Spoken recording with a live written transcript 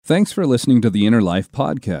Thanks for listening to the Inner Life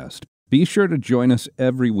Podcast. Be sure to join us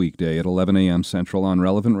every weekday at 11 a.m. Central on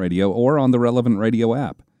Relevant Radio or on the Relevant Radio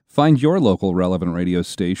app. Find your local Relevant Radio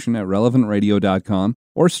station at relevantradio.com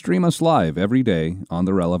or stream us live every day on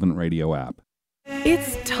the Relevant Radio app.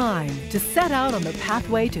 It's time to set out on the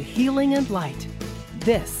pathway to healing and light.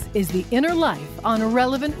 This is The Inner Life on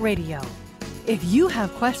Relevant Radio. If you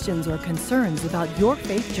have questions or concerns about your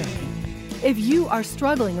faith journey, if you are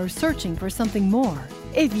struggling or searching for something more,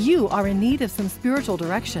 if you are in need of some spiritual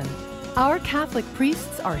direction, our Catholic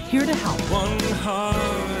priests are here to help. One heart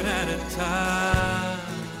at a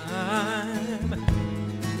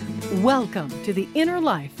time. Welcome to The Inner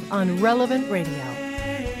Life on Relevant Radio.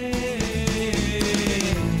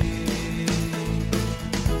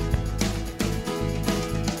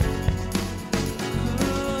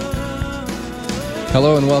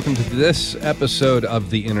 Hello and welcome to this episode of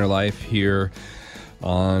The Inner Life here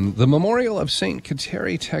on the memorial of St.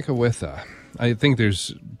 Kateri Tekakwitha. I think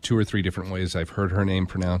there's 2 or 3 different ways I've heard her name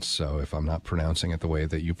pronounced, so if I'm not pronouncing it the way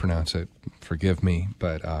that you pronounce it, forgive me,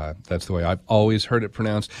 but that's the way I've always heard it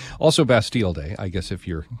pronounced. Also Bastille Day, I guess if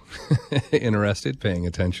you're interested, paying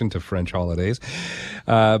attention to French holidays.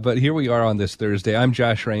 But here we are on this Thursday. I'm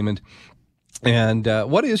Josh Raymond, and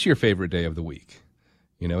what is your favorite day of the week?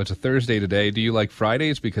 You know, it's a Thursday today. Do you like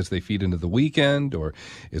Fridays because they feed into the weekend? Or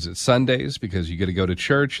is it Sundays because you get to go to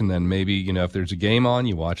church and then maybe, you know, if there's a game on,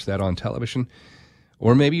 you watch that on television?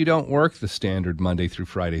 Or maybe you don't work the standard Monday through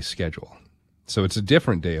Friday schedule. So it's a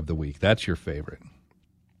different day of the week. That's your favorite.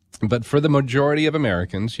 But for the majority of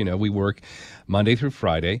Americans, you know, we work Monday through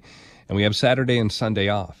Friday and we have Saturday and Sunday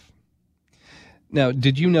off. Now,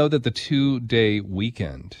 did you know that the 2-day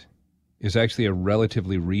weekend is actually a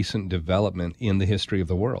relatively recent development in the history of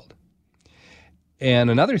the world?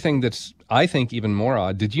 And another thing that's, I think, even more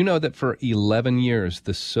odd, did you know that for 11 years,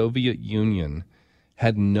 the Soviet Union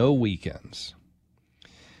had no weekends?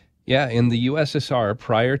 Yeah, in the USSR,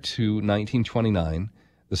 prior to 1929,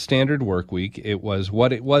 the standard work week, it was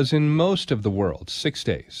what it was in most of the world, 6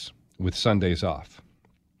 days, with Sundays off.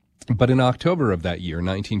 But in October of that year,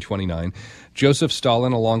 1929, Joseph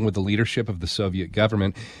Stalin, along with the leadership of the Soviet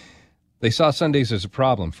government, they saw Sundays as a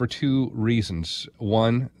problem for 2 reasons.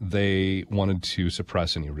 One, they wanted to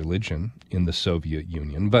suppress any religion in the Soviet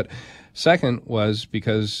Union. But second was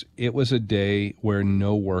because it was a day where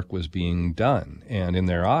no work was being done. And in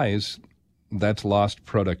their eyes, that's lost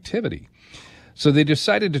productivity. So they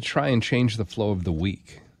decided to try and change the flow of the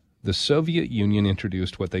week. The Soviet Union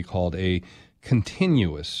introduced what they called a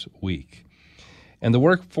continuous week. And the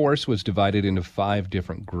workforce was divided into 5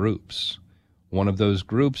 different groups. One of those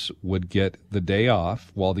groups would get the day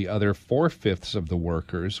off, while the other 4/5 of the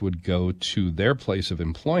workers would go to their place of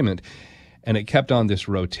employment, and it kept on this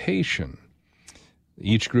rotation.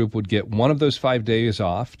 Each group would get one of those 5 days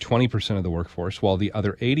off, 20% of the workforce, while the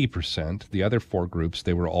other 80%, the other 4 groups,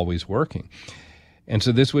 they were always working. And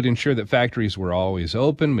so this would ensure that factories were always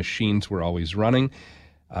open, machines were always running.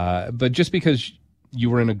 But just because you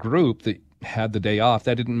were in a group that had the day off,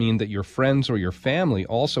 that didn't mean that your friends or your family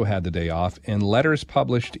also had the day off. And letters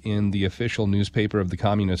published in the official newspaper of the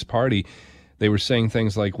Communist Party, they were saying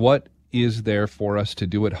things like, what is there for us to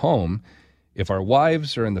do at home if our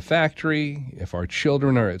wives are in the factory, if our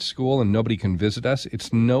children are at school and nobody can visit us?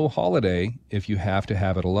 It's no holiday if you have to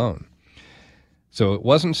have it alone. So it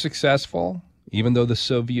wasn't successful, even though the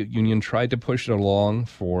Soviet Union tried to push it along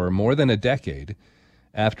for more than a decade.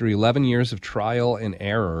 After 11 years of trial and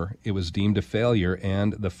error, it was deemed a failure,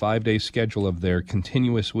 and the 5-day schedule of their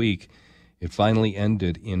continuous week, it finally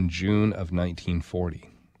ended in June of 1940.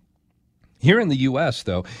 Here in the U.S.,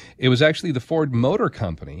 though, it was actually the Ford Motor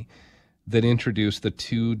Company that introduced the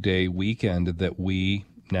 2-day weekend that we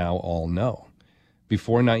now all know.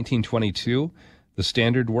 Before 1922, the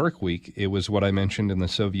standard work week, it was what I mentioned in the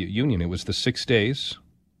Soviet Union. It was the 6 days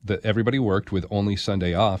that everybody worked with only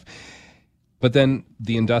Sunday off. But then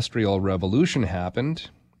the Industrial Revolution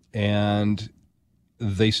happened, and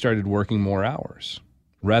they started working more hours.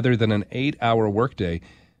 Rather than an 8-hour workday,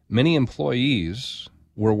 many employees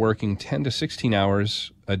were working 10 to 16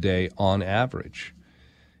 hours a day on average.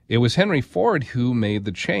 It was Henry Ford who made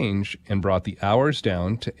the change and brought the hours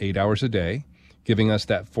down to 8 hours a day, giving us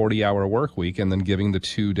that 40-hour work week and then giving the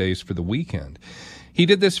 2 days for the weekend. He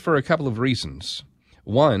did this for a couple of reasons.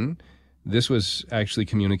 One, this was actually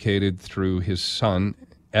communicated through his son,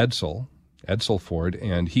 Edsel Ford,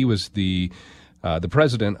 and he was the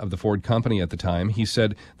president of the Ford Company at the time. He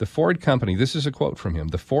said, the Ford Company, this is a quote from him,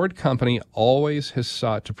 the Ford Company always has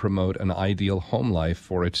sought to promote an ideal home life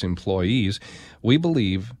for its employees. We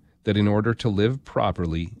believe that in order to live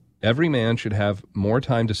properly, every man should have more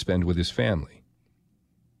time to spend with his family.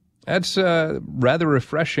 That's a rather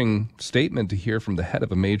refreshing statement to hear from the head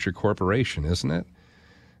of a major corporation, isn't it?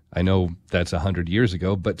 I know that's 100 years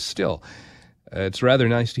ago, but still, it's rather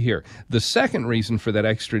nice to hear. The second reason for that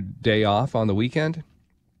extra day off on the weekend,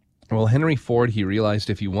 well, Henry Ford, he realized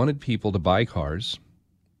if he wanted people to buy cars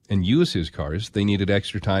and use his cars, they needed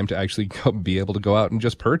extra time to actually be able to go out and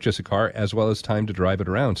just purchase a car as well as time to drive it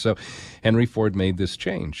around. So Henry Ford made this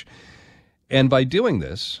change. And by doing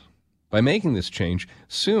this, by making this change,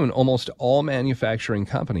 soon almost all manufacturing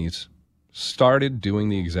companies started doing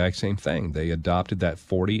the exact same thing. They adopted that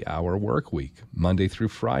 40-hour work week, Monday through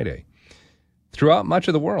Friday, throughout much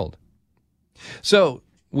of the world. So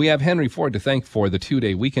we have Henry Ford to thank for the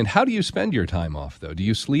 2-day weekend. How do you spend your time off, though? Do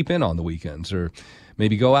you sleep in on the weekends, or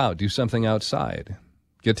maybe go out, do something outside,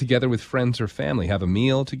 get together with friends or family, have a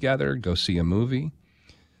meal together, go see a movie?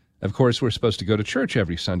 Of course, we're supposed to go to church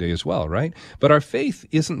every Sunday as well, right? But our faith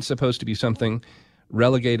isn't supposed to be something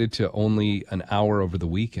relegated to only an hour over the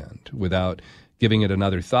weekend without giving it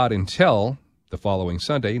another thought until the following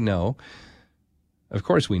Sunday. No. Of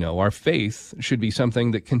course we know our faith should be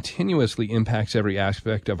something that continuously impacts every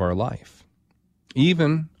aspect of our life,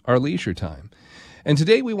 even our leisure time. And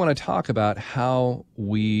today we want to talk about how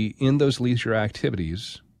we, in those leisure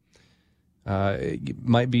activities, it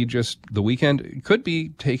might be just the weekend, it could be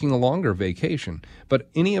taking a longer vacation, but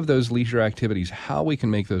any of those leisure activities, how we can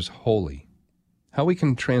make those holy, how we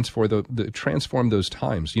can transform those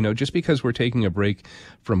times. You know, just because we're taking a break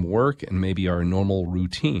from work and maybe our normal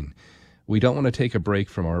routine, we don't want to take a break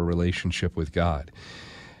from our relationship with God.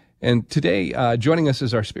 And today, joining us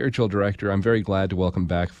as our spiritual director, I'm very glad to welcome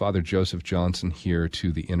back Father Joseph Johnson here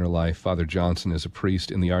to The Inner Life. Father Johnson is a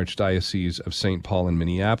priest in the Archdiocese of St. Paul in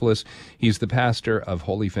Minneapolis. He's the pastor of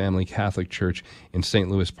Holy Family Catholic Church in St.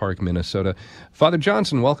 Louis Park, Minnesota. Father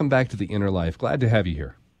Johnson, welcome back to The Inner Life. Glad to have you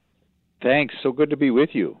here. Thanks. So good to be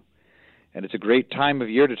with you. And it's a great time of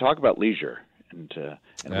year to talk about leisure and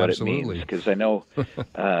what it means. Because I know,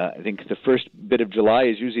 I think the first bit of July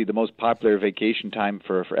is usually the most popular vacation time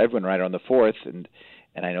for everyone, right on the 4th. And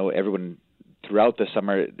I know everyone throughout the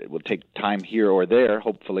summer will take time here or there,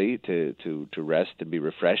 hopefully, to rest and be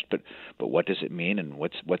refreshed. But what does it mean? And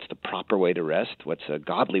what's the proper way to rest? What's a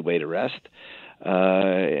godly way to rest?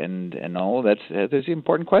 And all that's there's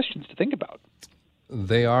important questions to think about.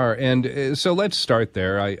 They are. And so let's start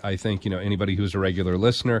there. I think, anybody who's a regular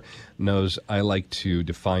listener knows I like to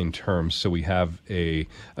define terms so we have a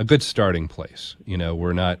good starting place.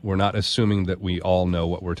 We're not assuming that we all know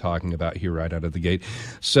what we're talking about here right out of the gate.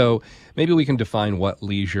 So maybe we can define what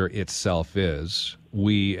leisure itself is.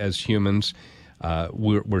 We as humans,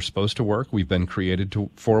 we're supposed to work. We've been created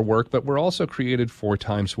for work, but we're also created for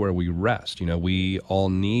times where we rest. We all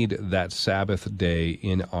need that Sabbath day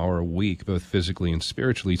in our week, both physically and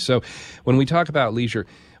spiritually. So when we talk about leisure,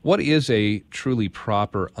 what is a truly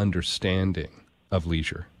proper understanding of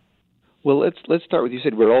leisure? Well, let's start with, you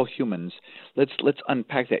said we're all humans. Let's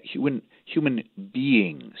unpack that. Human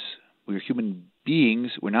beings. We're human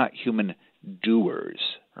beings. We're not human doers,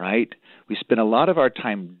 right? We spend a lot of our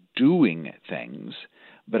time doing things,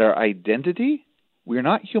 but our identity, we're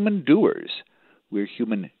not human doers. We're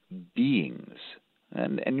human beings.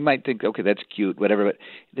 And you might think, okay, that's cute, whatever, but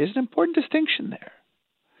there's an important distinction there.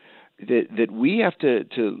 That we have to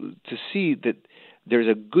see that there's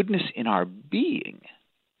a goodness in our being,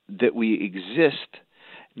 that we exist,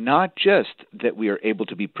 not just that we are able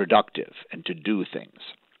to be productive and to do things.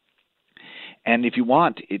 And if you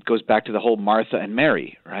want, it goes back to the whole Martha and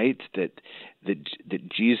Mary, right? That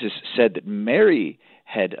Jesus said that Mary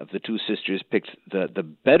had, of the two sisters, picked the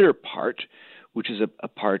better part, which is a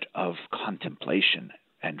part of contemplation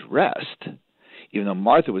and rest, even though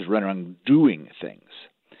Martha was running around doing things.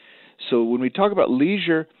 So when we talk about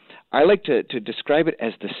leisure, I like to describe it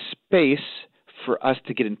as the space for us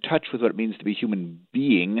to get in touch with what it means to be a human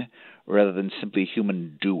being rather than simply a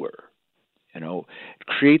human doer.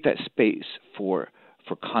 Create that space for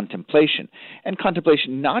contemplation, and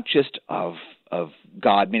contemplation not just of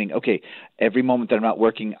God, meaning, okay, every moment that I'm not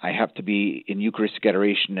working, I have to be in Eucharistic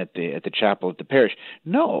adoration at the chapel at the parish.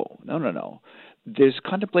 No. There's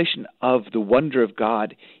contemplation of the wonder of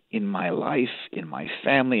God in my life, in my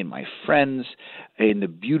family, in my friends, in the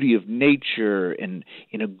beauty of nature, in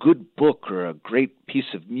a good book or a great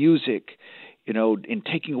piece of music, in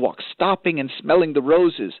taking a walk, stopping and smelling the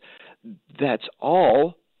roses. That's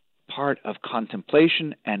all part of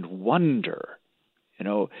contemplation and wonder,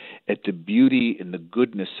 at the beauty and the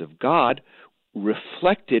goodness of God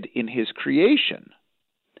reflected in His creation.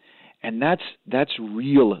 And that's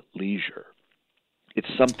real leisure. It's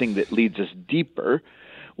something that leads us deeper,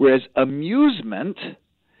 whereas amusement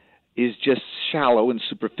is just shallow and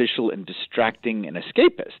superficial and distracting and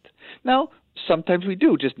escapist. Now, sometimes we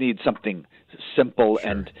do just need something simple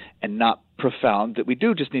and not profound, that we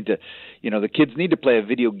do just need to, the kids need to play a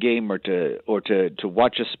video game or to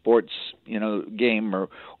watch a sports, game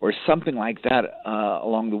or something like that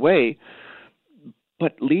along the way.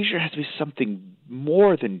 But leisure has to be something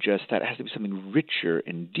more than just that. It has to be something richer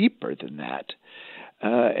and deeper than that.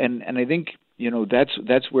 And I think,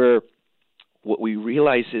 that's where what we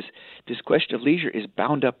realize is this question of leisure is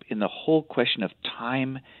bound up in the whole question of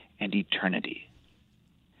time and eternity.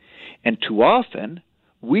 And too often,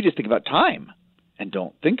 we just think about time and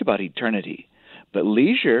don't think about eternity. But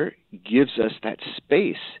leisure gives us that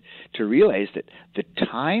space to realize that the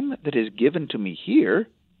time that is given to me here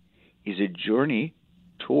is a journey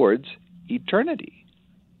towards eternity.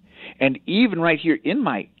 And even right here in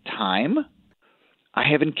my time, I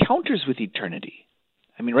have encounters with eternity.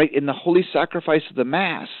 I mean, right in the holy sacrifice of the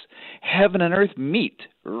Mass, heaven and earth meet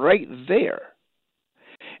right there.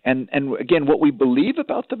 And again, what we believe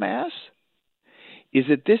about the Mass is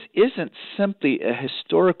that this isn't simply a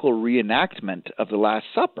historical reenactment of the Last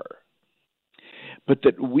Supper, but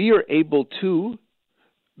that we are able to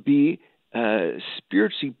be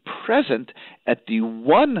spiritually present at the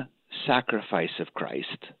one sacrifice of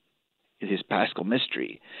Christ, in his paschal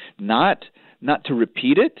mystery, not to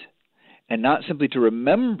repeat it and not simply to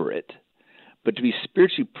remember it, but to be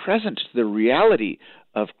spiritually present to the reality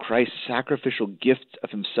of Christ's sacrificial gift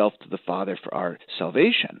of himself to the Father for our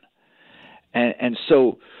salvation. And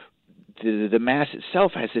so the Mass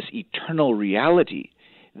itself has this eternal reality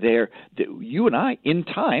there that you and I, in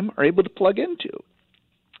time, are able to plug into.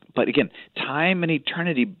 But again, time and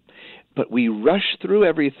eternity, but we rush through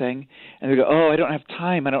everything and we go, I don't have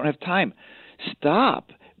time.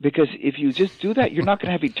 Stop, because if you just do that, you're not going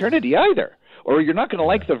to have eternity either. Or you're not going to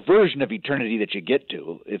like the version of eternity that you get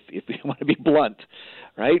to, if we want to be blunt,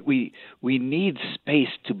 right? We need space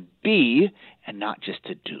to be and not just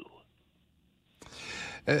to do.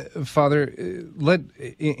 Father,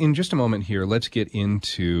 in just a moment here, let's get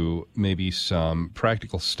into maybe some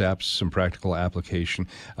practical steps, some practical application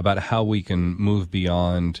about how we can move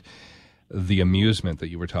beyond the amusement that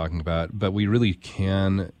you were talking about, but we really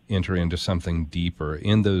can enter into something deeper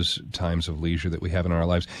in those times of leisure that we have in our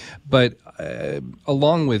lives. But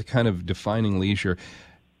along with kind of defining leisure,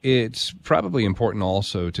 it's probably important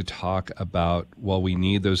also to talk about, while we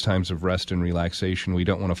need those times of rest and relaxation, we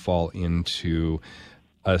don't want to fall into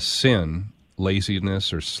a sin,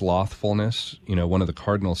 laziness or slothfulness, one of the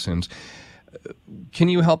cardinal sins. Can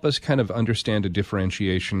you help us kind of understand a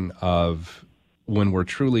differentiation of when we're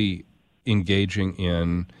truly engaging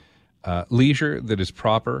in leisure that is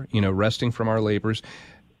proper, resting from our labors,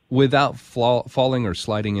 without falling or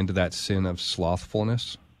sliding into that sin of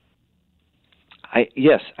slothfulness? I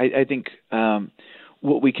think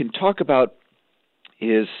what we can talk about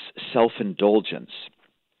is self-indulgence.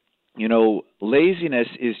 Laziness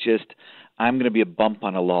is just, I'm going to be a bump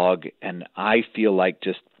on a log, and I feel like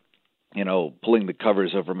just, pulling the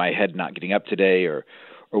covers over my head, not getting up today, or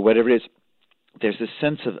whatever it is. There's a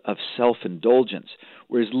sense of self-indulgence,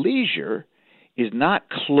 whereas leisure is not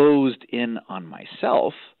closed in on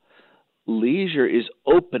myself. Leisure is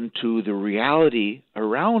open to the reality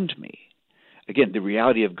around me. Again, the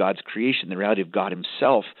reality of God's creation, the reality of God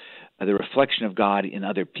himself, the reflection of God in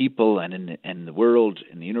other people and in the world,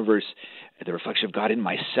 in the universe, the reflection of God in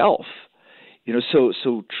myself.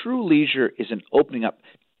 So true leisure is an opening up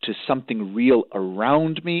to something real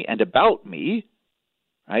around me and about me,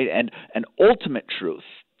 right? And an ultimate truth,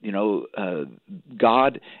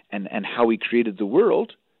 God and how he created the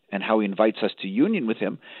world and how he invites us to union with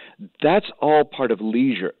him. That's all part of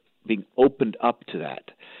leisure, being opened up to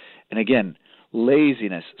that. And again,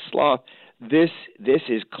 laziness, sloth, this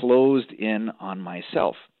is closed in on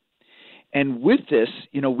myself. And with this,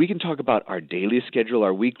 we can talk about our daily schedule,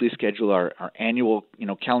 our weekly schedule, our annual,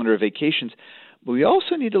 calendar of vacations, but we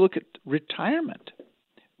also need to look at retirement.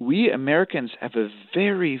 We Americans have a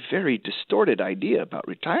very, very distorted idea about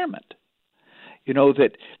retirement.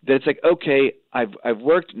 That it's like, okay, I've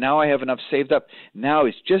worked, now I have enough saved up, now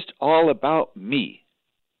it's just all about me.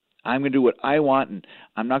 I'm going to do what I want, and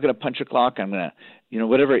I'm not going to punch a clock. I'm going to,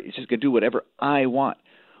 whatever. It's just going to do whatever I want.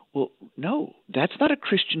 Well, no, that's not a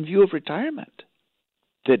Christian view of retirement.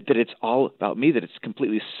 That it's all about me, that it's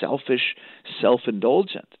completely selfish,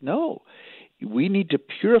 self-indulgent. No, we need to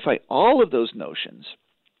purify all of those notions,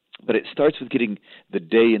 but it starts with getting the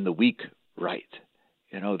day and the week right.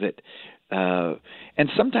 And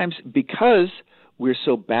sometimes because we're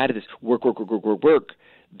so bad at this work,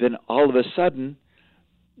 then all of a sudden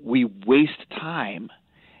we waste time,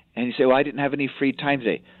 and you say, well, I didn't have any free time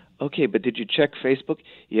today. Okay, but did you check Facebook?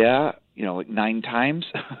 Yeah, like 9 times.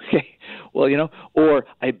 Okay, well, or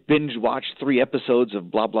I binge watched 3 episodes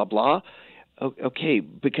of blah blah blah. Okay,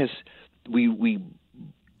 because we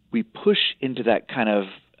push into that kind of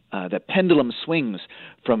that pendulum swings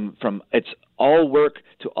from it's all work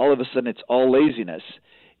to all of a sudden it's all laziness,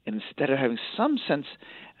 instead of having some sense.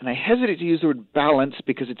 And I hesitate to use the word balance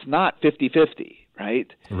because it's not 50-50,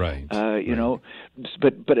 right? Right.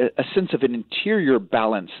 But a sense of an interior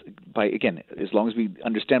balance by, again, as long as we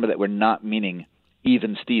understand by that, we're not meaning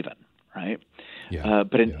even Steven, right? Yeah.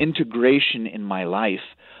 But an integration in my life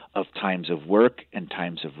of times of work and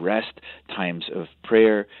times of rest, times of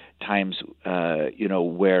prayer, times,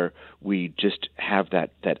 where we just have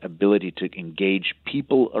that ability to engage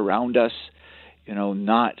people around us,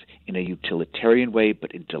 not in a utilitarian way,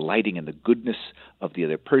 but in delighting in the goodness of the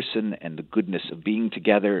other person and the goodness of being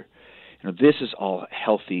together. This is all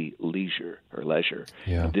healthy leisure.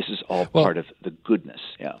 Yeah. This is all part of the goodness.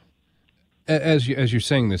 Yeah. As you're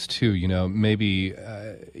saying this too, maybe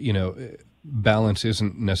balance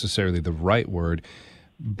isn't necessarily the right word,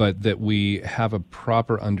 but that we have a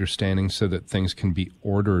proper understanding so that things can be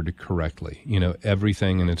ordered correctly.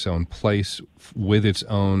 Everything in its own place with its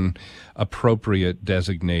own appropriate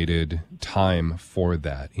designated time for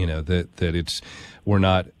that. That we're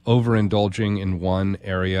not overindulging in one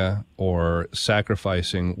area or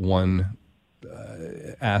sacrificing one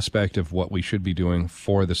aspect of what we should be doing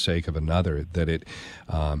for the sake of another, that it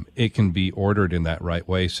can be ordered in that right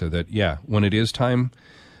way so that, when it is time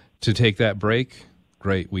to take that break,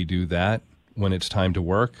 great, we do that. When it's time to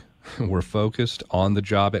work, we're focused on the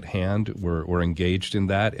job at hand. We're engaged in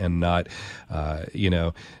that and not,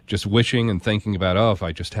 just wishing and thinking about, if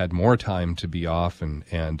I just had more time to be off. And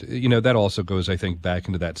that also goes, I think, back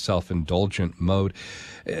into that self-indulgent mode.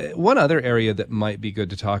 One other area that might be good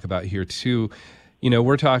to talk about here, too,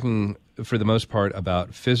 we're talking, for the most part,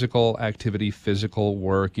 about physical activity, physical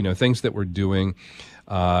work, things that we're doing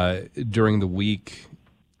during the week,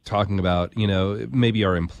 talking about, maybe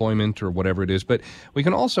our employment or whatever it is. But we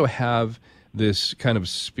can also have this kind of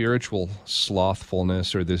spiritual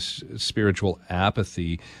slothfulness or this spiritual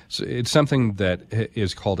apathy. So it's something that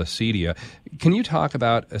is called acedia. Can you talk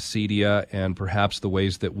about acedia and perhaps the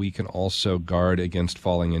ways that we can also guard against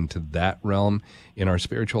falling into that realm in our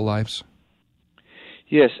spiritual lives?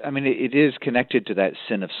 Yes, I mean, it is connected to that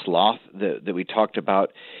sin of sloth that we talked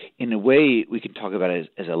about. In a way, we can talk about it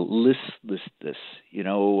as a listlessness,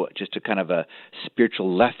 just a kind of a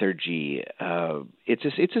spiritual lethargy.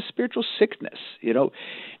 It's a spiritual sickness,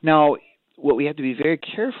 Now, what we have to be very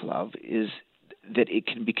careful of is that it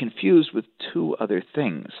can be confused with 2 other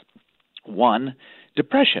things. One,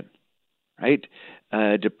 depression, right?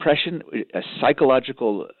 Depression, a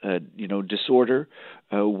psychological, disorder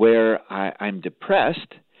where I'm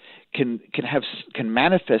depressed, can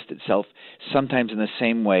manifest itself sometimes in the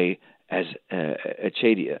same way as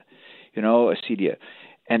acedia, acedia,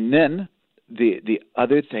 and then the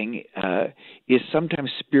other thing is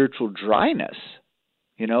sometimes spiritual dryness,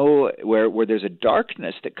 where there's a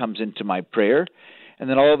darkness that comes into my prayer, and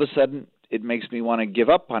then all of a sudden it makes me want to give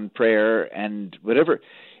up on prayer and whatever.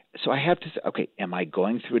 So I have to say, okay, am I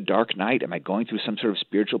going through a dark night? Am I going through some sort of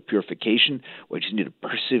spiritual purification where I just need to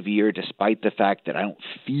persevere despite the fact that I don't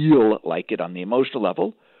feel like it on the emotional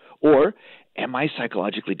level? Or am I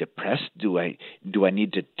psychologically depressed? Do I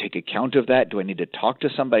need to take account of that? Do I need to talk to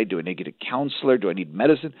somebody? Do I need to get a counselor? Do I need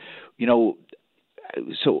medicine?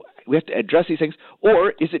 So we have to address these things. Or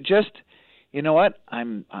is it just,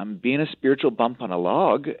 I'm being a spiritual bump on a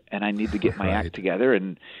log and I need to get my act together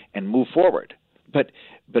and move forward.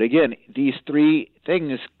 But again, these 3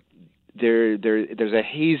 things, there's a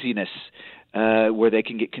haziness where they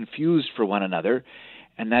can get confused for one another,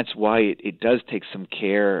 and that's why it does take some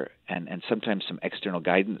care and sometimes some external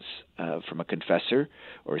guidance from a confessor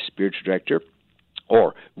or a spiritual director,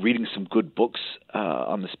 or reading some good books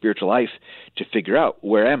on the spiritual life to figure out,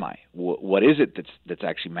 where am I? What is it that's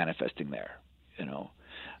actually manifesting there?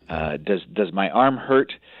 Does my arm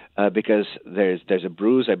hurt because there's a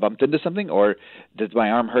bruise, I bumped into something, or does my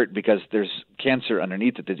arm hurt because there's cancer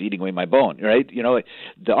underneath it that's eating away my bone, right?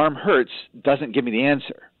 The arm hurts doesn't give me the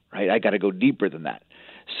answer, right? I got to go deeper than that.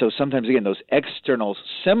 So sometimes, again, those external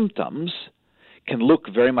symptoms can look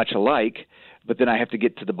very much alike, but then I have to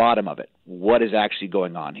get to the bottom of it. What is actually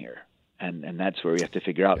going on here? And that's where we have to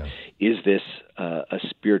figure out, is this a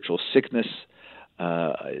spiritual sickness?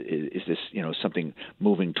 Is this, something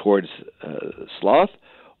moving towards sloth,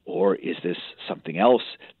 or is this something else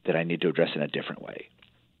that I need to address in a different way?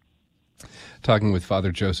 Talking with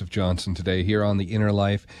Father Joseph Johnson today here on The Inner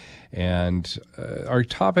Life, and our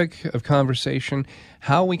topic of conversation,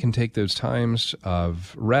 how we can take those times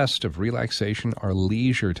of rest, of relaxation, our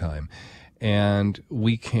leisure time, and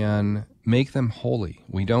we can make them holy.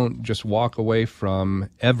 We don't just walk away from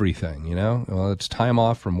everything, Well, it's time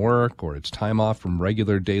off from work or it's time off from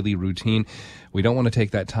regular daily routine. We don't want to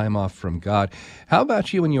take that time off from God. How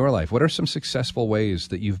about you in your life? What are some successful ways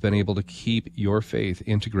that you've been able to keep your faith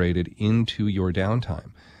integrated into your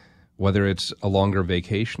downtime? Whether it's a longer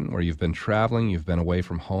vacation where you've been traveling, you've been away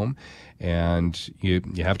from home, and you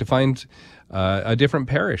have to find a different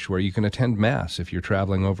parish where you can attend Mass if you're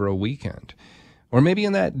traveling over a weekend. Or maybe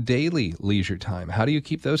in that daily leisure time, how do you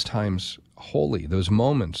keep those times holy, those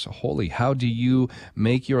moments holy? How do you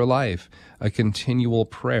make your life a continual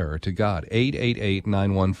prayer to God?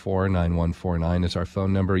 888-914-9149 is our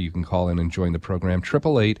phone number. You can call in and join the program,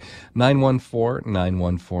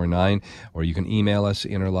 888-914-9149, or you can email us,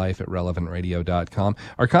 innerlife@relevantradio.com.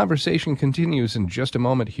 Our conversation continues in just a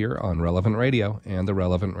moment here on Relevant Radio and the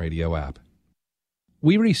Relevant Radio app.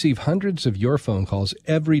 We receive hundreds of your phone calls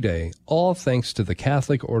every day, all thanks to the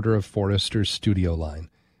Catholic Order of Foresters Studio Line.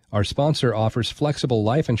 Our sponsor offers flexible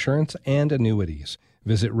life insurance and annuities.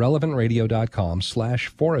 Visit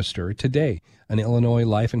relevantradio.com/Forester today, an Illinois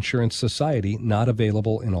life insurance society not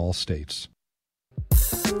available in all states.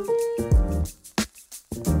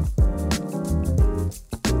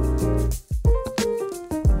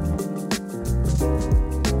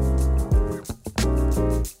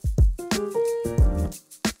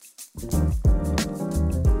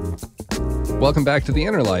 Welcome back to The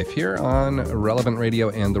Inner Life here on Relevant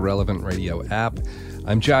Radio and the Relevant Radio app.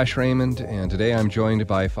 I'm Josh Raymond, and today I'm joined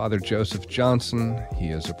by Father Joseph Johnson. He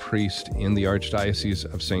is a priest in the Archdiocese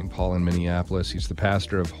of St. Paul in Minneapolis. He's the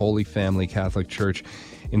pastor of Holy Family Catholic Church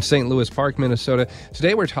in St. Louis Park, Minnesota.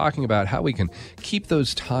 Today we're talking about how we can keep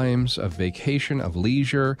those times of vacation, of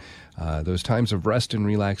leisure, those times of rest and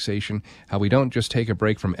relaxation, how we don't just take a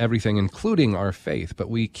break from everything, including our faith, but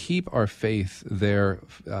we keep our faith there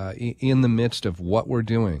in the midst of what we're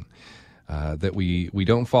doing, that we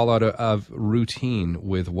don't fall out of routine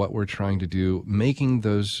with what we're trying to do, making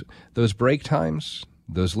those break times,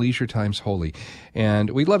 those leisure times holy. And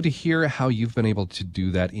we'd love to hear how you've been able to do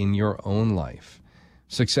that in your own life.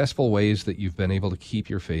 Successful ways that you've been able to keep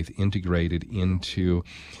your faith integrated into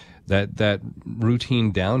that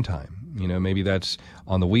routine downtime. Maybe that's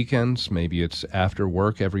on the weekends, maybe it's after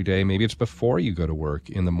work every day, maybe it's before you go to work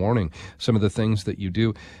in the morning. Some of the things that you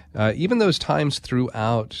do, even those times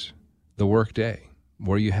throughout the work day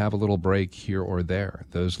where you have a little break here or there,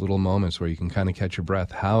 those little moments where you can kind of catch your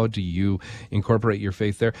breath. How do you incorporate your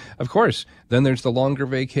faith there? Of course, then there's the longer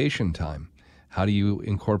vacation time. How do you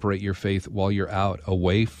incorporate your faith while you're out,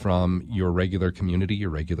 away from your regular community, your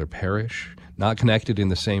regular parish, not connected in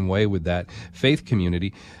the same way with that faith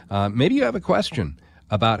community? Maybe you have a question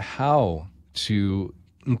about how to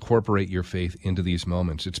incorporate your faith into these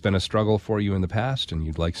moments. It's been a struggle for you in the past, and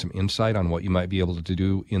you'd like some insight on what you might be able to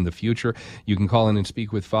do in the future. You can call in and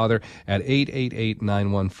speak with Father at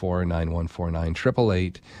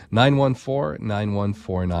 888-914-9149,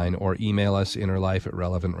 888-914-9149, or email us,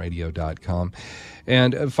 innerlife@relevantradio.com.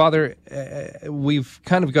 And Father, we've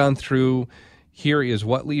kind of gone through, here is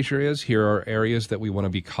what leisure is. Here are areas that we want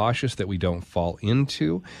to be cautious that we don't fall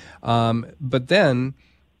into. But then,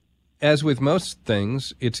 as with most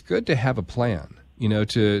things, it's good to have a plan,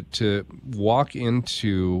 to walk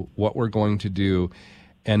into what we're going to do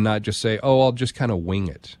and not just say, oh, I'll just kind of wing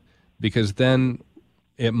it. Because then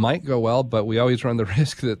it might go well, but we always run the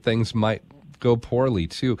risk that things might go poorly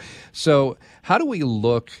too. So how do we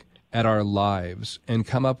look at our lives and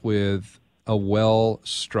come up with a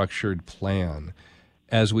well-structured plan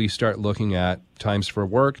as we start looking at times for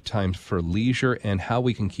work, times for leisure, and how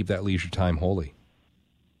we can keep that leisure time holy?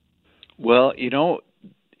 Well, it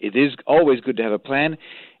is always good to have a plan,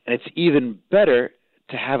 and it's even better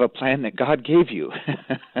to have a plan that God gave you.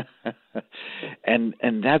 and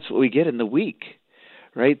that's what we get in the week,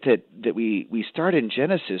 right? That we start in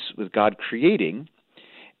Genesis with God creating,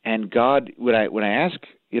 and God, when I ask,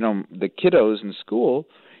 the kiddos in school,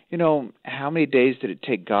 how many days did it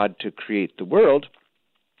take God to create the world?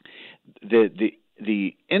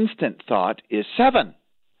 The instant thought is 7,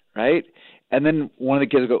 right? And then one of the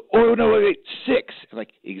kids will go, oh, no, wait, 6. I'm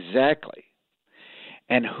like, exactly.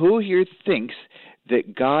 And who here thinks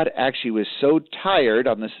that God actually was so tired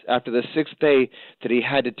after the 6th day that he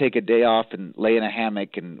had to take a day off and lay in a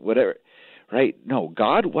hammock and whatever, right? No,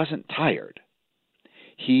 God wasn't tired.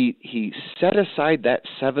 He set aside that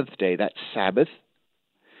 7th day, that Sabbath,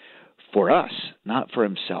 for us, not for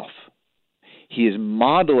himself. He is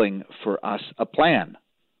modeling for us a plan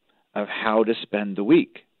of how to spend the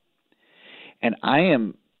week. And I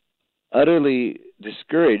am utterly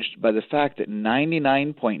discouraged by the fact that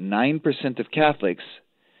 99.9% of Catholics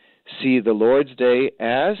see the Lord's Day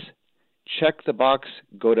as check the box,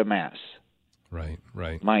 go to Mass. Right,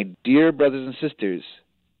 right. My dear brothers and sisters,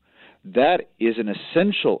 that is an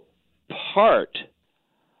essential part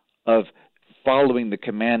of following the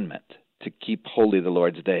commandment to keep holy the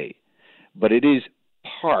Lord's Day. But it is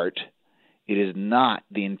part, it is not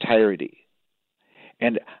the entirety.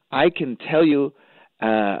 And I can tell you,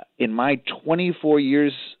 in my 24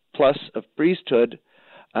 years plus of priesthood,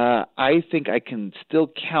 I think I can still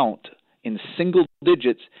count in single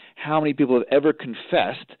digits how many people have ever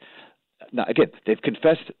confessed. Now, again, they've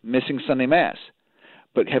confessed missing Sunday Mass,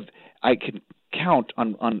 but I can count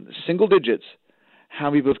on single digits how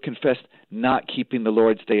many people have confessed not keeping the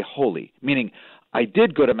Lord's Day holy, meaning I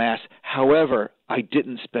did go to Mass, however, I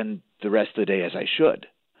didn't spend the rest of the day as I should.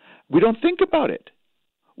 We don't think about it.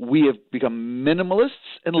 We have become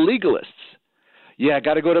minimalists and legalists. Yeah, I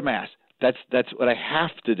got to go to Mass. That's what I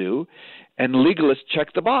have to do. And legalists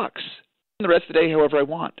check the box. The rest of the day, however I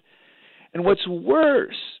want. And what's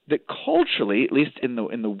worse, that culturally, at least in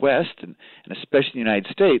the West and especially in the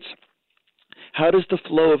United States, how does the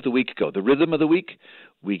flow of the week go? The rhythm of the week?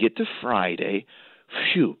 We get to Friday.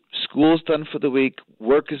 Phew, school's done for the week.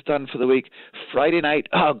 Work is done for the week. Friday night,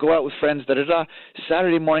 go out with friends, da-da-da.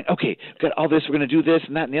 Saturday morning, okay, got all this. We're going to do this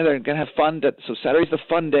and that and the other. We're going to have fun. So Saturday's the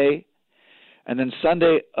fun day. And then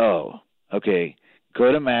Sunday, okay,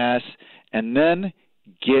 go to Mass. And then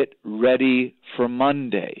get ready for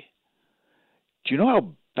Monday. Do you know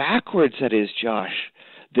how backwards that is, Josh?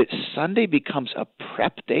 That Sunday becomes a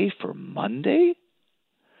prep day for Monday?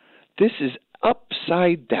 This is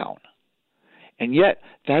upside down. And yet,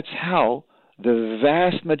 that's how the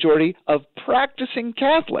vast majority of practicing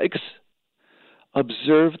Catholics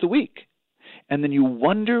observe the week. And then you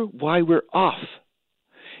wonder why we're off.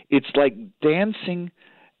 It's like dancing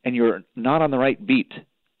and you're not on the right beat.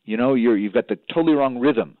 You know, you've got the totally wrong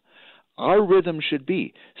rhythm. Our rhythm should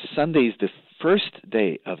be Sunday's the first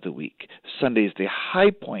day of the week. Sunday is the high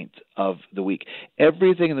point of the week.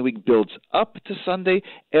 Everything in the week builds up to Sunday.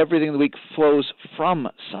 Everything in the week flows from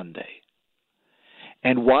Sunday.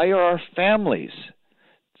 And why are our families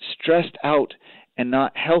stressed out and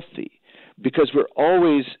not healthy? Because we're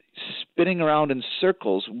always spinning around in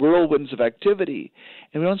circles, whirlwinds of activity,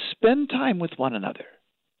 and we don't spend time with one another.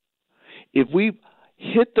 If we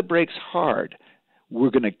hit the brakes hard, we're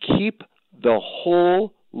going to keep the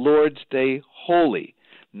whole Lord's Day holy,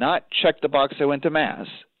 not check the box I went to Mass.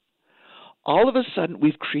 All of a sudden,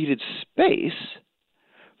 we've created space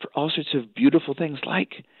for all sorts of beautiful things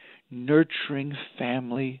like nurturing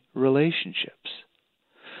family relationships,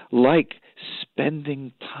 like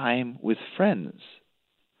spending time with friends,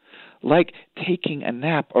 like taking a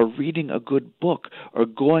nap or reading a good book or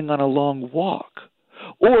going on a long walk.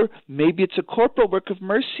 Or maybe it's a corporal work of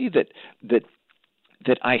mercy that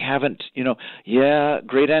I haven't,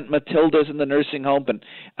 great Aunt Matilda's in the nursing home, and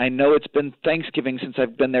I know it's been Thanksgiving since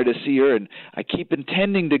I've been there to see her, and I keep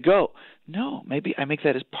intending to go. No, maybe I make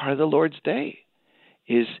that as part of the Lord's Day,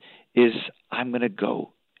 is I'm going to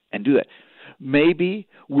go and do that. Maybe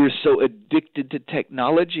we're so addicted to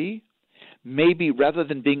technology, maybe rather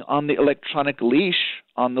than being on the electronic leash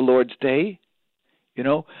on the Lord's Day,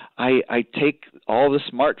 I take all the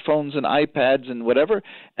smartphones and iPads and whatever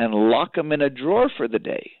and lock them in a drawer for the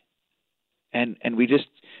day. And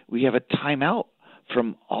we have a timeout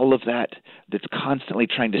from all of that that's constantly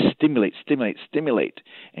trying to stimulate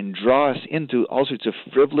and draw us into all sorts of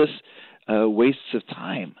frivolous wastes of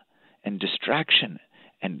time and distraction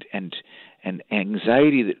and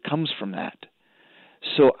anxiety that comes from that.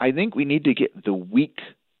 So I think we need to get the week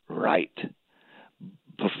right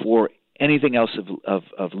before anything else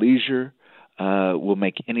of leisure will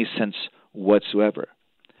make any sense whatsoever.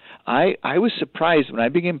 I was surprised when I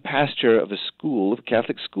became pastor of a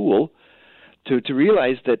Catholic school, to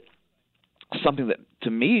realize that something that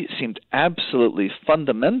to me seemed absolutely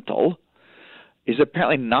fundamental is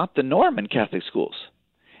apparently not the norm in Catholic schools.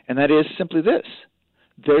 And that is simply this: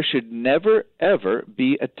 there should never, ever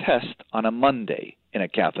be a test on a Monday in a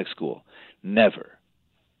Catholic school. Never,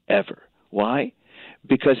 ever. Why?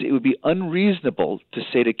 Because it would be unreasonable to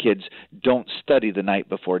say to kids, don't study the night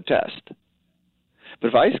before test. But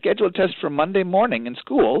if I schedule a test for Monday morning in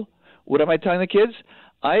school, what am I telling the kids?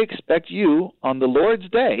 I expect you on the Lord's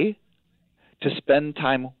Day to spend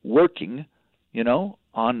time working,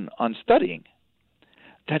 on studying.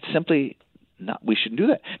 That's simply not, we shouldn't do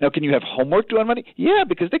that. Now, can you have homework due on Monday? Yeah,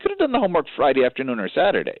 because they could have done the homework Friday afternoon or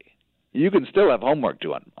Saturday. You can still have homework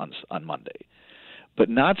due on Monday, but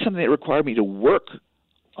not something that required me to work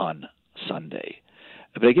on Sunday.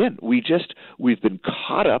 But again, we've been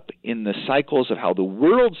caught up in the cycles of how the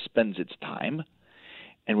world spends its time,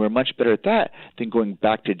 and we're much better at that than going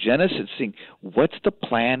back to Genesis and seeing what's the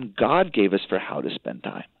plan God gave us for how to spend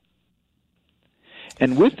time.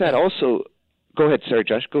 And with that also, go ahead, sorry,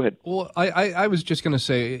 Josh, go ahead. Well, I was just going to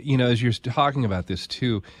say, as you're talking about this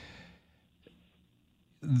too,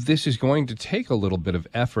 this is going to take a little bit of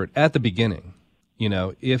effort at the beginning,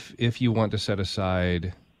 if you want to set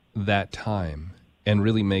aside that time and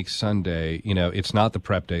really make Sunday, it's not the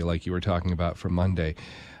prep day like you were talking about for Monday.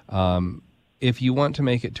 If you want to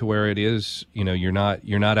make it to where it is, you're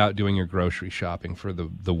not out doing your grocery shopping for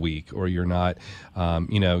the week, or you're not,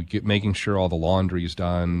 making sure all the laundry is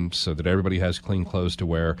done so that everybody has clean clothes to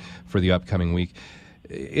wear for the upcoming week.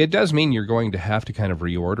 It does mean you're going to have to kind of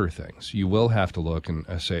reorder things. You will have to look and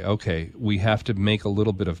say, okay, we have to make a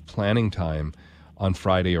little bit of planning time on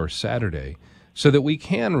Friday or Saturday so that we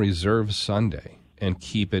can reserve Sunday and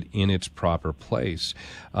keep it in its proper place.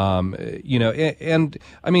 And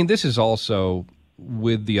I mean, this is also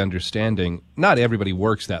with the understanding, not everybody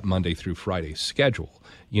works that Monday through Friday schedule,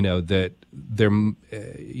 that there,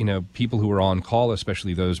 people who are on call,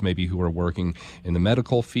 especially those maybe who are working in the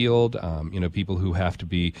medical field, people who have to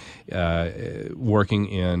be working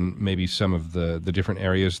in maybe some of the different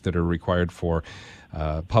areas that are required for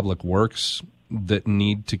public works, that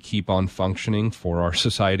need to keep on functioning for our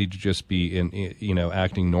society to just be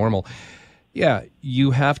acting normal. Yeah,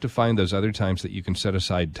 you have to find those other times that you can set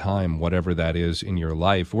aside time, whatever that is in your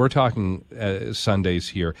life. We're talking Sundays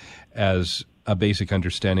here as a basic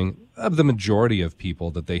understanding of the majority of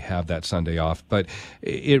people that they have that Sunday off, but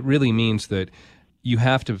it really means that you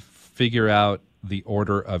have to figure out the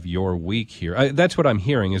order of your week here. That's what I'm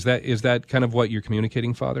hearing. Is that kind of what you're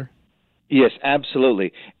communicating, Father? Yes,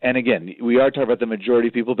 absolutely. And again, we are talking about the majority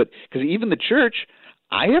of people, but because even the church,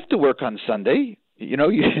 I have to work on Sunday.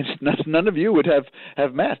 None of you would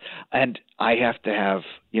have mass, and I have to have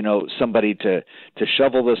somebody to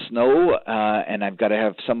shovel the snow, and I've got to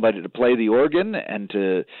have somebody to play the organ, and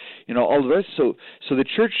to all the rest. So the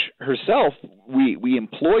church herself, we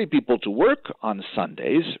employ people to work on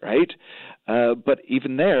Sundays, right? But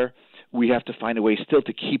even there, we have to find a way still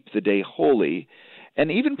to keep the day holy. And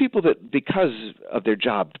even people that, because of their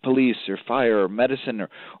job, police or fire or medicine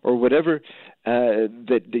or whatever,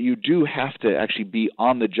 that you do have to actually be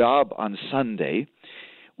on the job on Sunday,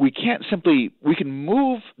 we can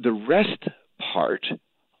move the rest part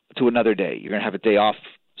to another day. You're going to have a day off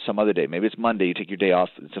some other day. Maybe it's Monday, you take your day off.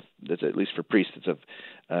 That's at least for priests, it's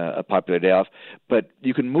a popular day off. But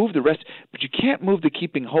you can move the rest, but you can't move the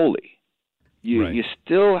keeping holy. You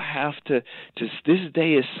still have to, this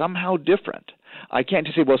day is somehow different. I can't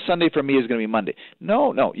just say, well, Sunday for me is going to be Monday.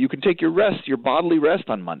 No, you can take your rest, your bodily rest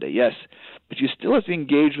on Monday, yes, but you still have to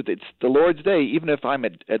engage with it. It's the Lord's day, even if I'm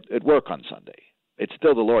at work on Sunday. It's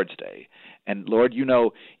still the Lord's day. And Lord,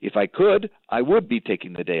 if I could, I would be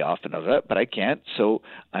taking the day off and all that, but I can't. So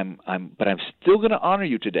I'm still going to honor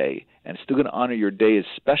you today, and still going to honor your day as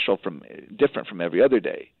special, different from every other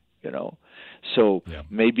day. So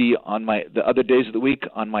maybe on the other days of the week,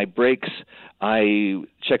 on my breaks, I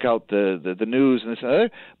check out the news and this and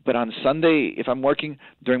that. But on Sunday, if I'm working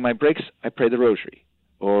during my breaks, I pray the rosary,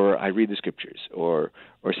 or I read the scriptures, or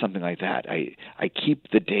something like that. I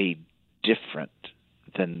keep the day different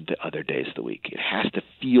than the other days of the week. It has to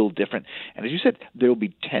feel different. And as you said, there will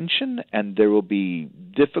be tension and there will be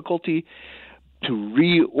difficulty to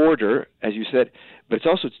reorder, as you said, but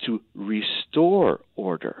it's to restore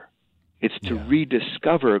order. It's to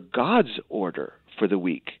rediscover God's order for the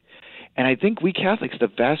week. And I think we Catholics, the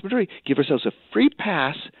vast majority, give ourselves a free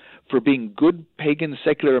pass for being good pagan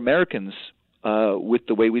secular Americans with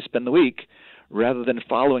the way we spend the week, rather than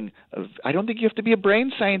following. I don't think you have to be a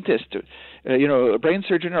brain scientist, a brain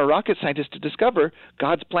surgeon or a rocket scientist to discover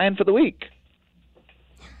God's plan for the week.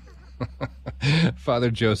 Father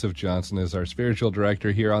Joseph Johnson is our spiritual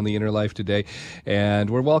director here on The Inner Life today, and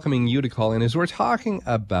we're welcoming you to call in as we're talking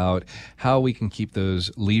about how we can keep those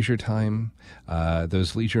leisure time,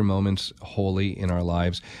 those leisure moments holy in our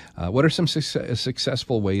lives. What are some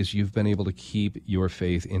successful ways you've been able to keep your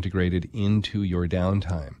faith integrated into your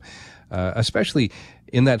downtime? Especially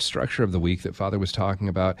in that structure of the week that Father was talking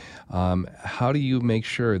about, how do you make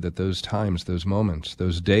sure that those times, those moments,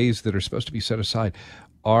 those days that are supposed to be set aside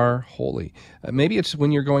are holy? Maybe it's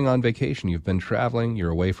when you're going on vacation, you've been traveling,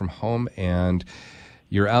 you're away from home, and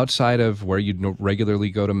You're outside of where you'd regularly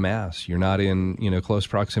go to Mass. You're not in, close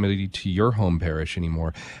proximity to your home parish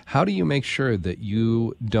anymore. How do you make sure that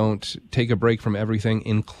you don't take a break from everything,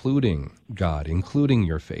 including God, including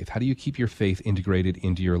your faith? How do you keep your faith integrated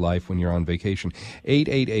into your life when you're on vacation?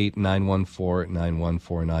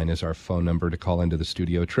 888-914-9149 is our phone number to call into the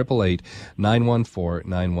studio,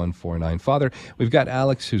 888-914-9149. Father, we've got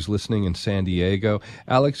Alex who's listening in San Diego.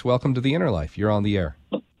 Alex, welcome to The Inner Life. You're on the air.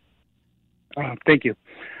 Thank you.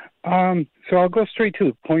 So I'll go straight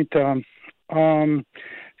to the point. So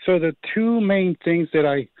the two main things that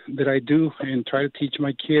I do and try to teach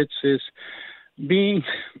my kids is being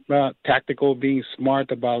tactical, being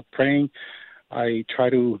smart about praying. I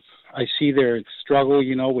see their struggle,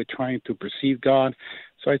 with trying to perceive God.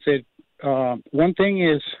 So I said, one thing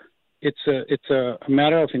is it's a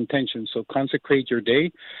matter of intention. So consecrate your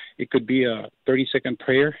day. It could be a 30-second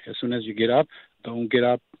prayer as soon as you get up. Don't get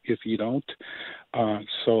up if you don't.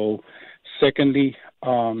 So secondly,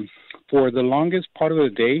 for the longest part of the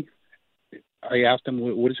day, I asked them,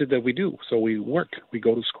 what is it that we do? So we work, we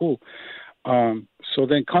go to school. So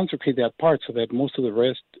then consecrate that part so that most of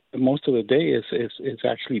the day is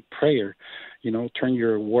actually prayer. Turn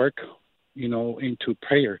your work, into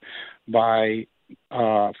prayer by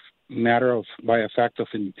a fact of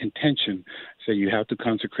intention. So you have to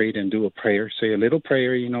consecrate and do a prayer. Say a little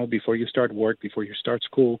prayer, before you start work, before you start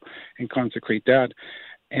school, and consecrate that.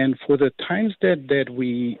 And for the times that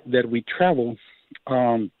we travel,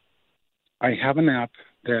 I have an app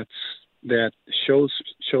that shows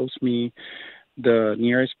me the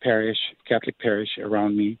nearest parish, Catholic parish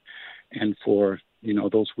around me, and for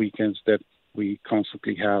those weekends that we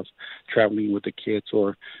constantly have traveling with the kids,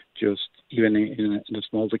 or just even in a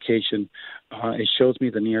small vacation, it shows me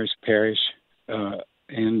the nearest parish,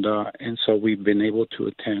 and so we've been able to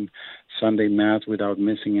attend Sunday Mass without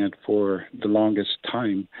missing it for the longest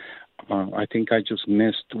time. I think I just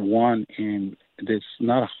missed one, and it's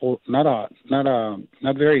not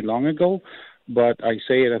very long ago, but I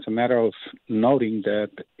say it as a matter of noting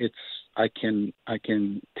that I can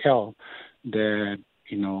tell that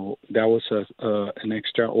that was an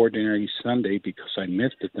extraordinary Sunday because I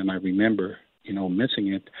missed it, and I remember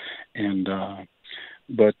missing it, and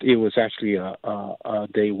but it was actually a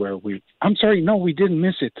day where we didn't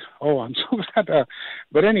miss it. Oh, I'm so glad.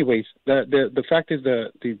 But anyways, the fact is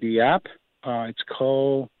the app, it's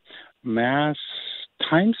called Mass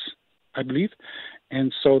Times, I believe.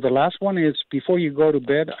 And so the last one is before you go to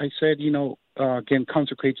bed, I said, again,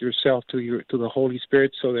 consecrate yourself to the Holy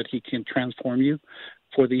Spirit so that He can transform you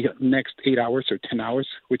for the next 8 hours or 10 hours,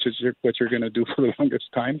 which is what you're going to do for the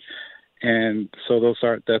longest time. And so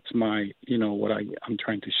that's my, what I'm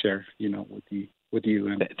trying to share, with you.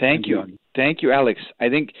 And thank you. Thank you, Alex. I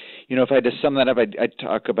think, if I had to sum that up, I'd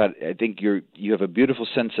talk about, I think you have a beautiful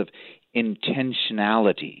sense of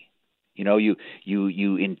intentionality. You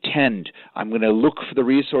intend, I'm going to look for the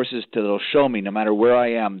resources that'll show me no matter where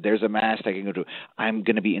I am, there's a Mass I can go to. I'm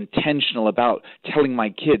going to be intentional about telling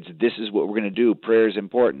my kids this is what we're going to do. Prayer is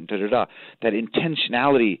important, da-da-da. That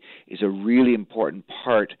intentionality is a really important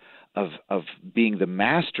part of being the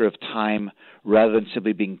master of time rather than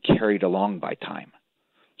simply being carried along by time.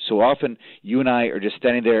 So often you and I are just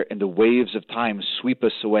standing there and the waves of time sweep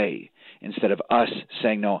us away instead of us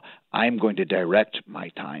saying, no, I'm going to direct my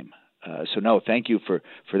time. So no, thank you for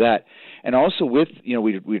that. And also with,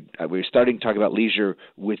 we're starting to talk about leisure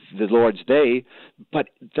with the Lord's Day, but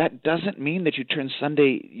that doesn't mean that you turn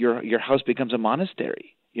Sunday, your house becomes a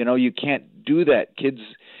monastery. You can't do that. Kids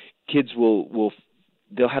will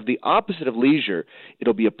they'll have the opposite of leisure.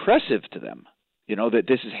 It'll be oppressive to them, that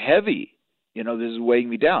this is heavy, this is weighing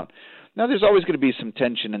me down. Now, there's always going to be some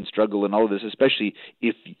tension and struggle and all of this, especially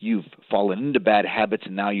if you've fallen into bad habits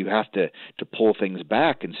and now you have to pull things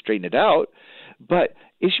back and straighten it out. But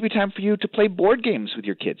it should be time for you to play board games with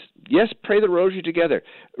your kids. Yes, pray the rosary together,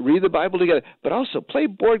 read the Bible together, but also play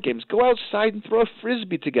board games. Go outside and throw a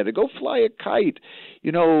Frisbee together. Go fly a kite.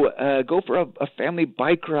 Go for a family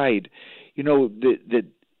bike ride. That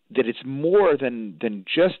it's more than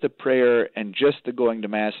just the prayer and just the going to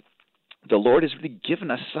Mass. The Lord has really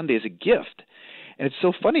given us Sunday as a gift. And it's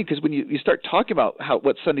so funny because when you start talking about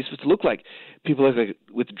what Sunday's supposed to look like, people are like,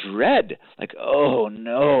 with dread, like, oh,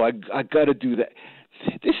 no, I got to do that.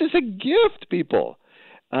 This is a gift, people.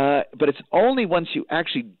 But it's only once you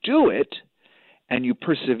actually do it and you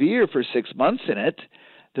persevere for 6 months in it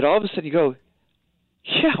that all of a sudden you go,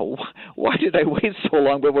 yeah, why did I wait so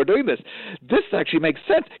long before doing this? This actually makes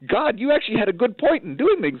sense. God, you actually had a good point in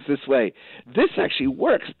doing things this way. This actually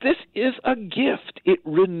works. This is a gift. It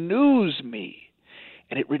renews me,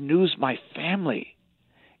 and it renews my family.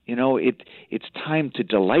 It's time to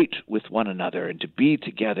delight with one another and to be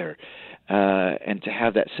together and to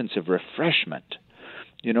have that sense of refreshment.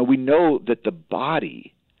 We know that the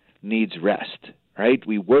body needs rest, right?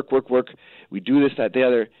 We work, we do this, that, the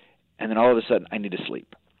other, and then all of a sudden I need to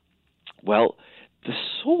sleep. Well, the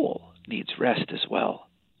soul needs rest as well.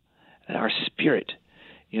 And our spirit,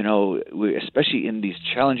 especially in these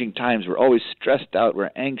challenging times, we're always stressed out, we're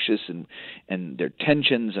anxious, and there are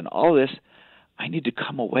tensions and all this. I need to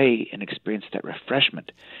come away and experience that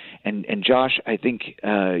refreshment. And Josh, I think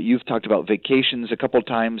you've talked about vacations a couple of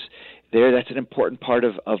times there. That's an important part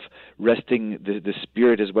of resting the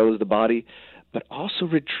spirit as well as the body, but also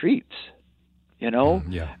retreats.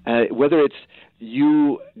 Whether it's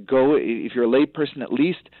you go, if you're a lay person, at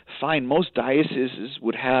least fine. Most dioceses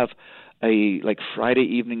would have a Friday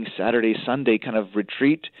evening, Saturday, Sunday kind of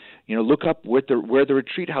retreat. Look up where the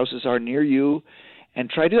retreat houses are near you, and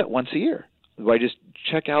try to do that once a year. Where I just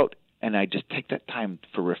check out and I just take that time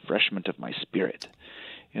for refreshment of my spirit.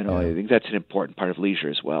 I think that's an important part of leisure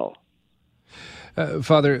as well.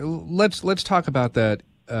 Father, let's talk about that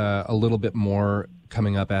a little bit more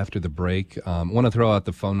coming up after the break. I want to throw out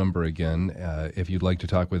the phone number again. If you'd like to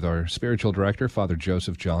talk with our spiritual director, Father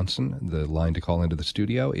Joseph Johnson, the line to call into the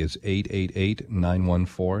studio is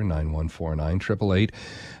 888-914-9149,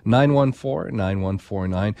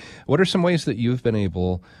 888-914-9149. What are some ways that you've been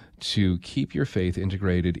able to keep your faith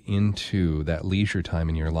integrated into that leisure time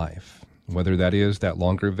in your life? Whether that is that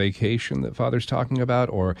longer vacation that Father's talking about,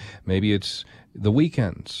 or maybe it's the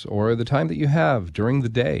weekends or the time that you have during the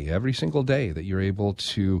day, every single day, that you're able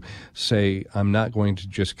to say, I'm not going to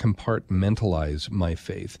just compartmentalize my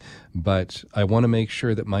faith, but I want to make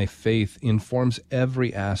sure that my faith informs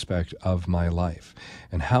every aspect of my life.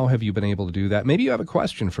 And how have you been able to do that? Maybe you have a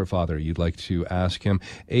question for Father you'd like to ask him,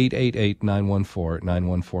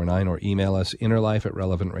 888-914-9149, or email us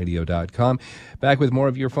innerlife@relevantradio.com. Back with more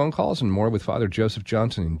of your phone calls and more with Father Joseph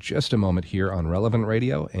Johnson in just a moment here on Relevant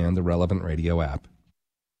Radio and the Relevant Radio app.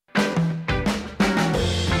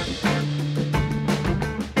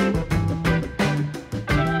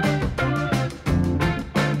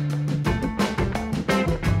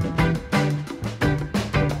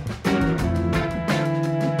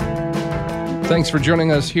 Thanks for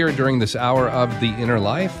joining us here during this hour of The Inner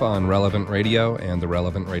Life on Relevant Radio and the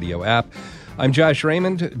Relevant Radio app. I'm Josh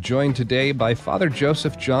Raymond, joined today by Father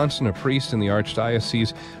Joseph Johnson, a priest in the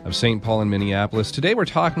Archdiocese of St. Paul in Minneapolis. Today we're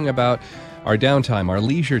talking about our downtime, our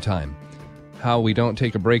leisure time, how we don't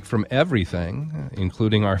take a break from everything,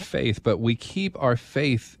 including our faith, but we keep our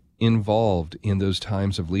faith involved in those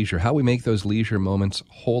times of leisure, how we make those leisure moments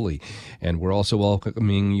holy. And we're also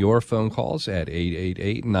welcoming your phone calls at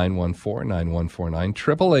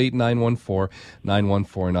 888-914-9149,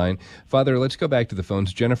 888-914-9149. Father, let's go back to the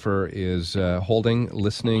phones. Jennifer is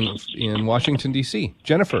listening in Washington, D.C.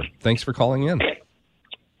 Jennifer, thanks for calling in.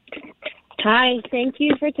 Hi, thank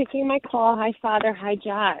you for taking my call. Hi, Father. Hi,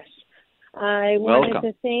 Josh. I wanted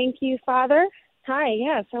to thank you, Father. Hi,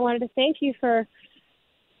 yes, I wanted to thank you for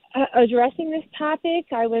addressing this topic.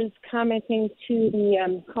 I was commenting to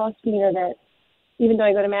the call screener that even though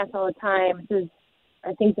I go to Mass all the time, this is,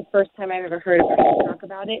 I think, the first time I've ever heard a priest talk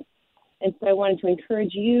about it. And so I wanted to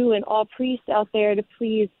encourage you and all priests out there to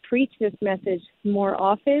please preach this message more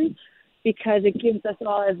often, because it gives us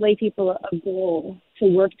all as lay people a goal to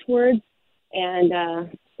work towards, and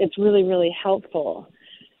it's really, really helpful.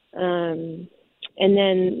 And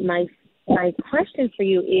then my question for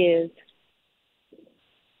you is,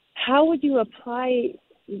 how would you apply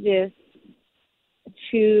this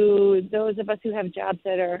to those of us who have jobs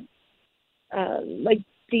that are like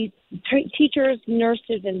the teachers,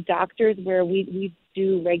 nurses, and doctors, where we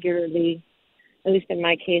do regularly, at least in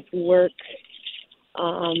my case, work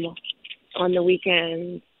on the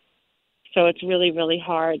weekends? So it's really, really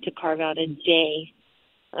hard to carve out a day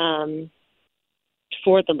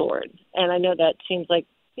for the Lord. And I know that seems like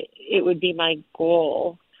it would be my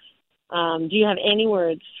goal. Do you have any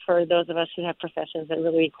words for those of us who have professions that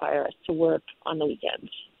really require us to work on the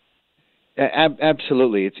weekends?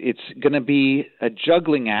 Absolutely. It's going to be a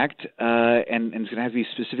juggling act, and it's going to have to be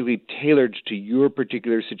specifically tailored to your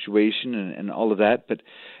particular situation and all of that. But,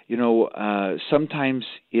 sometimes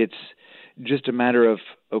it's just a matter of,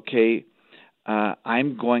 okay,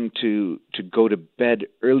 I'm going to go to bed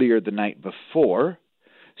earlier the night before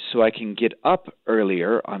so I can get up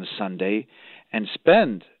earlier on Sunday and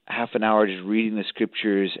spend half an hour just reading the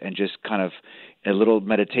scriptures and just kind of a little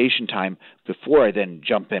meditation time before I then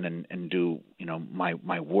jump in and do,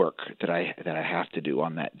 my work that I have to do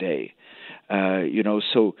on that day.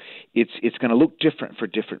 So it's going to look different for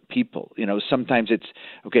different people. Sometimes it's,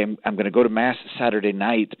 okay, I'm going to go to Mass Saturday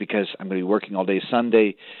night because I'm going to be working all day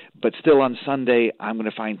Sunday, but still on Sunday I'm going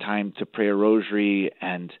to find time to pray a rosary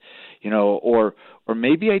and, or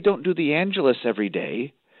maybe I don't do the Angelus every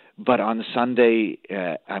day, but on Sunday,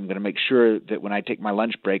 I'm going to make sure that when I take my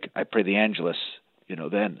lunch break, I pray the Angelus,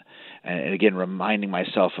 then. And again, reminding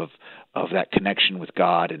myself of that connection with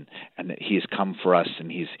God and that He has come for us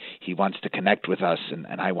and He wants to connect with us. And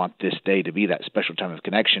I want this day to be that special time of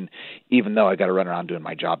connection, even though I got to run around doing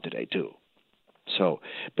my job today too. So,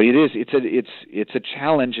 but it's a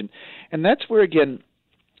challenge. And that's where, again,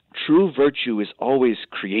 true virtue is always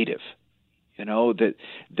creative.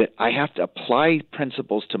 That I have to apply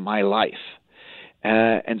principles to my life.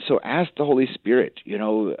 And so ask the Holy Spirit,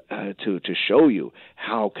 to show you,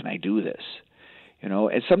 how can I do this?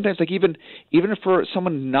 And sometimes, like even for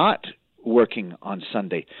someone not working on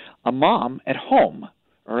Sunday, a mom at home,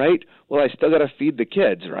 all right, well, I still got to feed the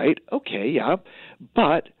kids, right? Okay, yeah.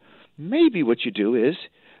 But maybe what you do is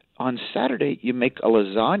on Saturday you make a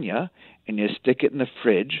lasagna and you stick it in the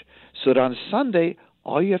fridge so that on Sunday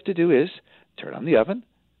all you have to do is turn on the oven,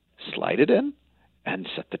 slide it in, and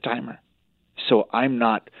set the timer. So I'm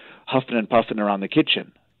not huffing and puffing around the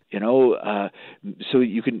kitchen, so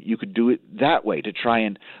you could do it that way to try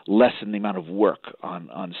and lessen the amount of work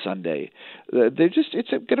on Sunday. It's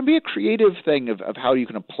going to be a creative thing of how you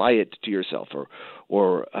can apply it to yourself,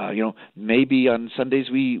 or maybe on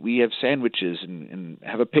Sundays we have sandwiches and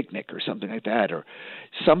have a picnic or something like that. Or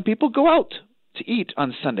some people go out to eat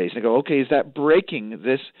on Sundays. They go, okay, is that breaking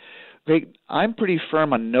this? I'm pretty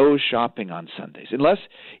firm on no shopping on Sundays, unless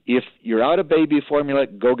if you're out of baby formula,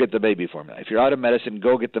 go get the baby formula. If you're out of medicine,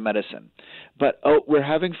 go get the medicine. But we're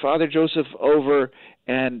having Father Joseph over,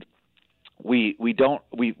 and we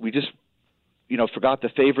just forgot the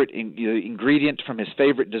favorite ingredient from his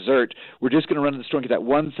favorite dessert. We're just going to run to the store and get that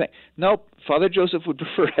one thing. Nope, Father Joseph would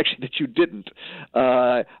prefer actually that you didn't.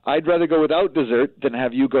 I'd rather go without dessert than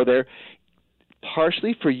have you go there,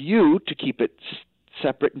 partially for you to keep it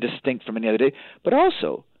separate and distinct from any other day, but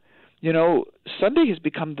also, Sunday has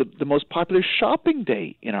become the most popular shopping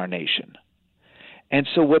day in our nation. And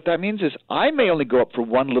so what that means is I may only go up for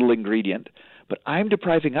one little ingredient, but I'm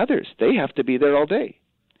depriving others. They have to be there all day.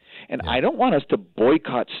 And I don't want us to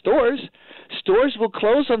boycott stores. Stores will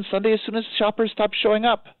close on Sunday as soon as shoppers stop showing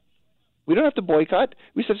up. We don't have to boycott.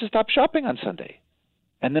 We just have to stop shopping on Sunday.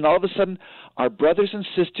 And then all of a sudden, our brothers and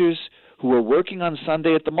sisters who are working on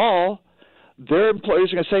Sunday at the mall, their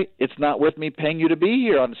employers are going to say, it's not worth me paying you to be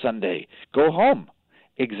here on Sunday. Go home.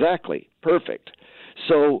 Exactly. Perfect.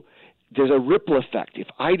 So there's a ripple effect. If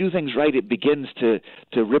I do things right, it begins to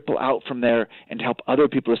ripple out from there and help other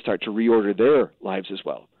people to start to reorder their lives as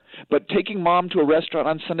well. But taking mom to a restaurant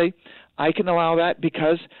on Sunday, I can allow that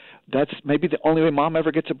because that's maybe the only way mom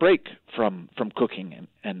ever gets a break from cooking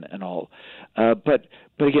and all. But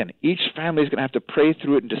again, each family is going to have to pray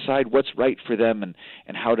through it and decide what's right for them and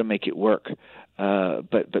how to make it work.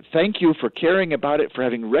 But thank you for caring about it, for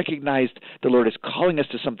having recognized the Lord is calling us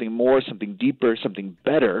to something more, something deeper, something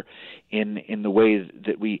better in the way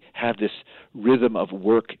that we have this rhythm of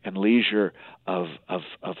work and leisure, of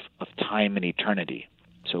time and eternity.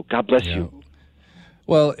 So God bless you.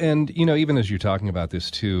 Well, and, even as you're talking about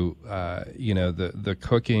this too, the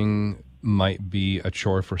cooking might be a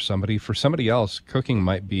chore for somebody. For somebody else, cooking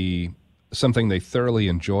might be something they thoroughly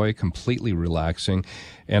enjoy, completely relaxing,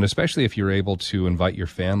 and especially if you're able to invite your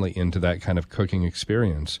family into that kind of cooking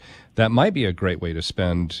experience, that might be a great way to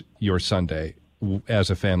spend your Sunday as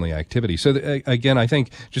a family activity. So again, I think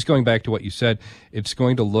just going back to what you said, it's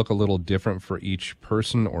going to look a little different for each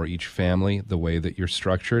person or each family, the way that you're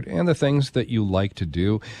structured and the things that you like to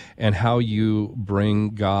do and how you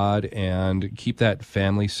bring God and keep that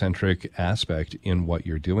family-centric aspect in what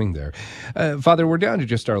you're doing there. Father, we're down to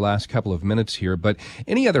just our last couple of minutes here, but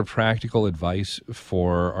any other practical advice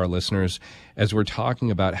for our listeners as we're talking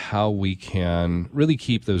about how we can really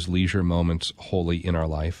keep those leisure moments holy in our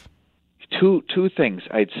life? Two things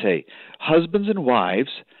I'd say. Husbands and wives,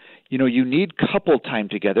 you need couple time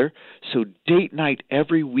together. So date night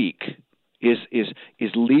every week is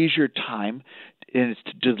leisure time, and it's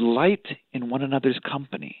to delight in one another's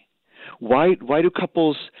company. Why do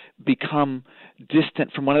couples become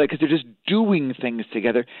distant from one another? Because they're just doing things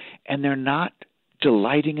together, and they're not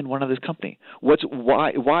delighting in one another's company. What's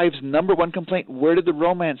wives' number one complaint? Where did the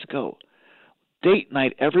romance go? date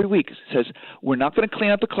night every week. It says, we're not going to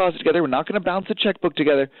clean up the closet together. We're not going to balance the checkbook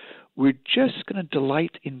together. We're just going to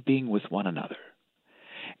delight in being with one another.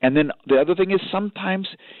 And then the other thing is sometimes,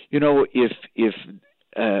 if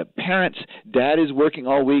parents, dad is working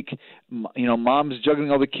all week, mom's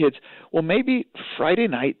juggling all the kids, well, maybe Friday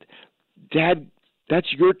night, dad,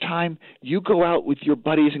 that's your time. You go out with your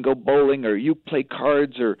buddies and go bowling, or you play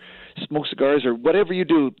cards or smoke cigars, or whatever you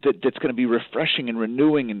do that's going to be refreshing and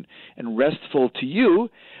renewing and restful to you.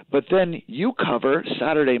 But then you cover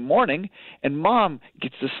Saturday morning, and mom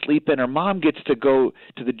gets to sleep in, or mom gets to go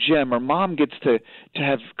to the gym, or mom gets to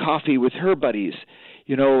have coffee with her buddies,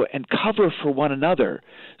 and cover for one another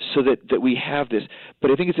so that we have this.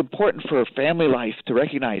 But I think it's important for a family life to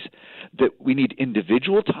recognize that we need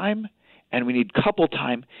individual time and we need couple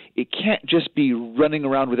time. It can't just be running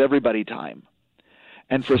around with everybody time.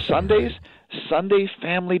 And for Sundays, Sunday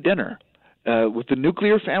family dinner. With the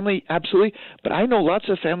nuclear family, absolutely. But I know lots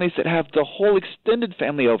of families that have the whole extended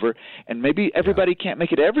family over, and maybe everybody can't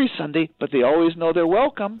make it every Sunday, but they always know they're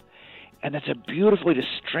welcome. And that's a beautiful way to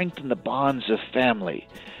strengthen the bonds of family.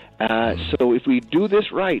 So if we do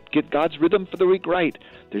this right, get God's rhythm for the week right,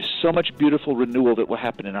 there's so much beautiful renewal that will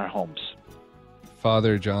happen in our homes.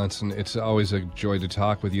 Father Johnson, it's always a joy to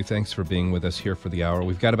talk with you. Thanks for being with us here for the hour.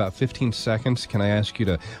 We've got about 15 seconds. Can I ask you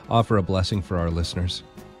to offer a blessing for our listeners?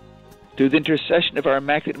 Through the intercession of our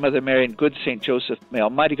Immaculate Mother Mary and good St. Joseph, may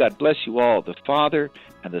Almighty God bless you all, the Father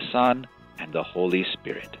and the Son and the Holy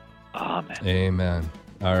Spirit. Amen. Amen.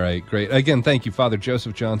 All right, great. Again, thank you, Father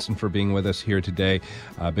Joseph Johnson, for being with us here today.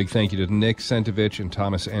 Big thank you to Nick Sentovich and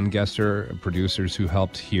Thomas Engester, producers who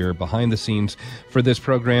helped here behind the scenes for this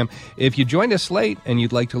program. If you joined us late and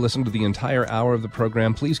you'd like to listen to the entire hour of the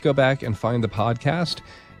program, please go back and find the podcast.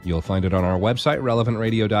 You'll find it on our website,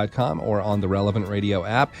 relevantradio.com, or on the Relevant Radio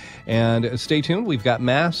app. And stay tuned. We've got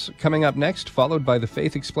Mass coming up next, followed by The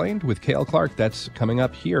Faith Explained with Cale Clark. That's coming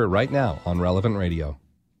up here right now on Relevant Radio.